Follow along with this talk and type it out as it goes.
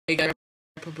Hey guys,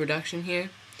 production here,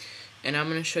 and I'm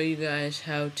going to show you guys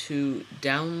how to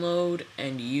download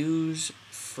and use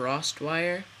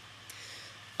FrostWire.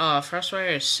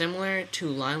 FrostWire is similar to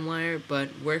LimeWire,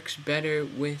 but works better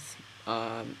with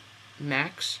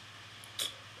Macs.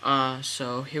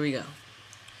 So here we go.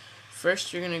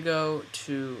 First, you're going to go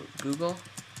to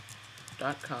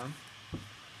google.com,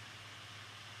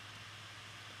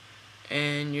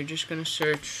 and you're just going to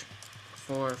search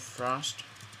for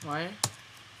FrostWire.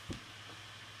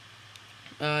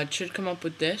 It should come up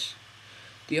with this,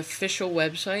 the official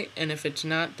website, and if it's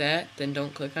not that, then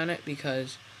don't click on it,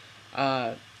 because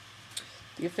the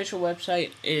official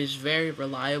website is very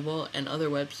reliable, and other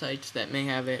websites that may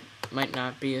have it might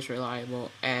not be as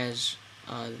reliable as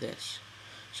this.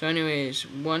 So anyways,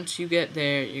 once you get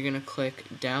there, you're going to click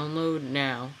Download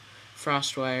Now,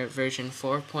 FrostWire version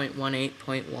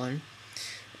 4.18.1,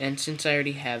 and since I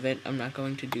already have it, I'm not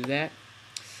going to do that.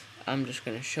 I'm just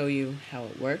going to show you how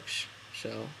it works.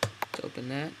 So let's open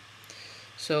that.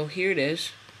 So here it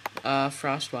is,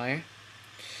 FrostWire.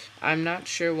 I'm not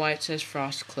sure why it says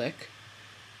FrostClick,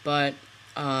 but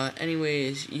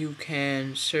anyways, you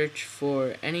can search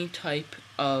for any type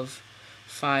of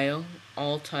file,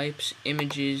 all types,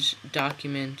 images,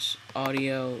 documents,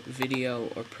 audio, video,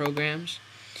 or programs.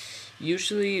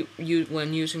 Usually,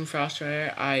 when using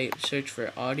FrostWire, I search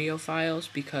for audio files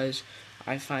because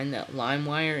I find that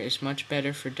LimeWire is much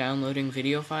better for downloading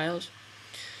video files.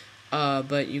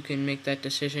 But you can make that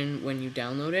decision when you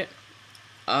download it.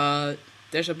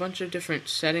 There's a bunch of different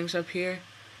settings up here,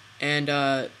 and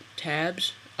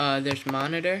tabs. There's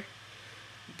monitor,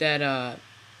 that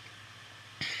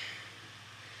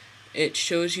it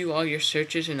shows you all your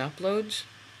searches and uploads.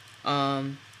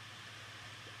 And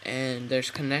there's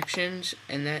connections,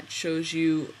 and that shows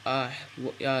you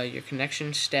your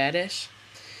connection status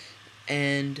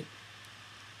and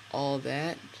all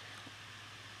that.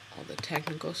 All the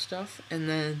technical stuff. And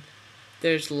then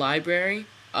there's library.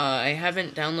 I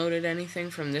haven't downloaded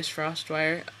anything from this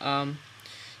FrostWire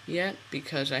yet,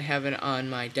 because I have it on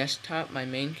my desktop, my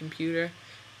main computer,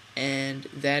 and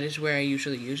that is where I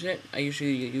usually use it. I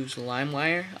usually use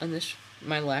LimeWire on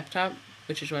my laptop,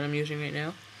 which is what I'm using right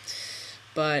now.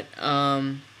 But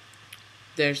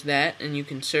there's that, and you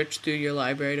can search through your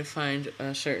library to find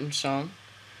a certain song.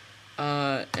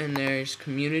 And there's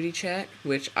community chat,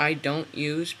 which I don't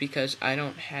use because I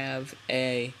don't have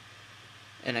an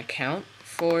account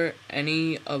for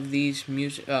any of these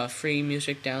free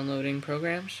music downloading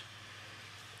programs.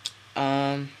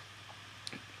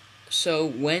 So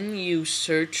when you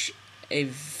search a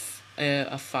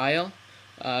file,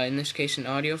 in this case an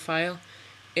audio file,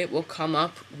 it will come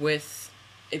up with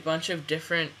a bunch of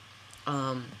different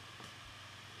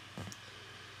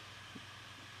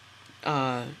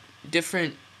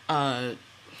different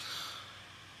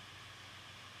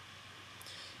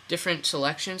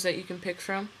selections that you can pick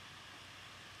from.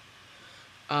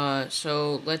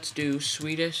 So let's do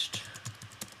Sweetest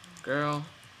Girl,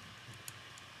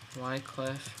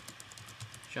 Wyclef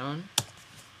Jean.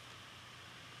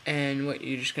 And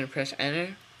you're just going to press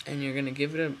enter, and you're going to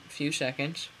give it a few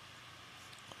seconds.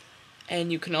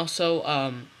 And you can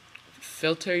also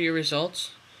filter your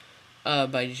results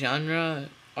by genre,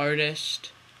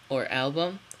 artist, or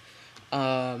album.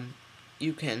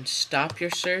 You can stop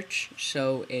your search,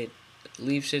 so it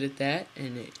leaves it at that,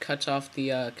 and it cuts off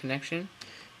the connection,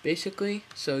 basically,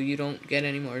 so you don't get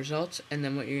any more results. And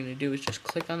then what you're going to do is just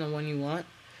click on the one you want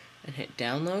and hit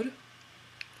download.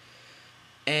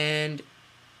 And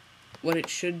what it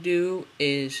should do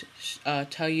is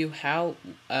tell you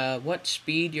what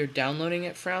speed you're downloading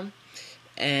it from,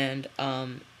 and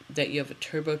that you have a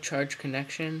turbocharged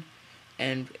connection.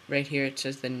 And right here it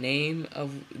says the name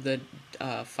of the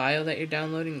file that you're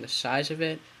downloading, the size of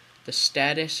it, the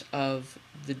status of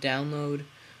the download,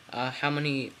 how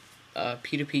many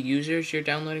P2P users you're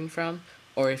downloading from,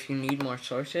 or if you need more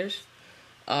sources,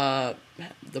 the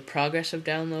progress of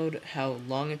download, how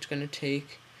long it's going to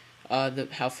take,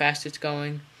 how fast it's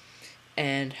going,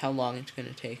 and how long it's going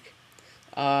to take.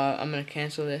 I'm going to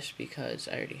cancel this because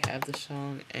I already have the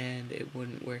song and it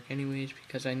wouldn't work anyways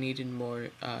because I needed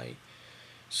more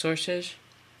sources.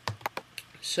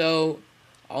 So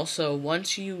also,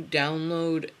 once you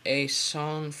download a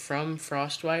song from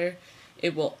FrostWire,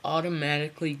 it will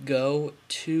automatically go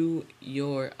to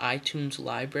your iTunes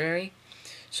library,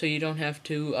 so you don't have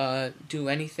to do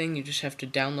anything. You just have to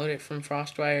download it from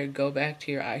FrostWire, go back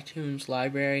to your iTunes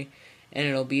library, and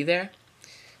it'll be there.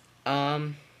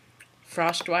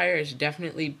 FrostWire is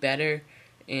definitely better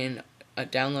in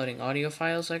downloading audio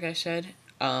files, like I said,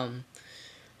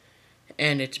 and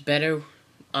it's better.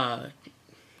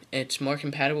 It's more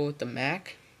compatible with the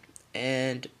Mac,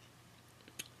 and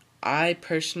I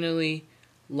personally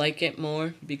like it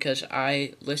more because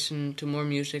I listen to more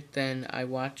music than I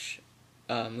watch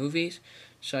movies,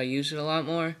 so I use it a lot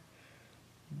more.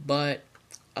 But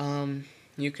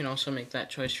you can also make that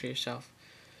choice for yourself.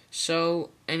 So,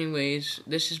 anyways,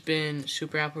 this has been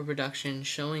Super Apple Production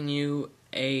showing you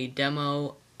a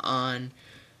demo on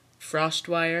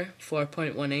FrostWire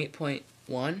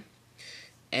 4.18.1,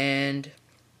 and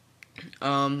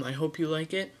I hope you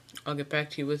like it. I'll get back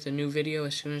to you with a new video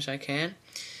as soon as I can,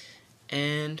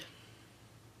 and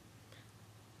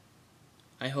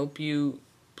I hope you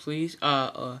please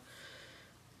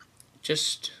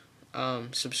just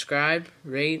subscribe,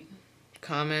 rate,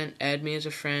 comment, add me as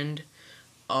a friend.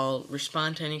 I'll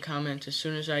respond to any comments as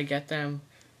soon as I get them,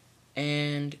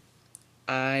 and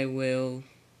I will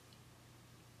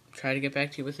try to get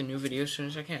back to you with a new video as soon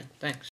as I can. Thanks.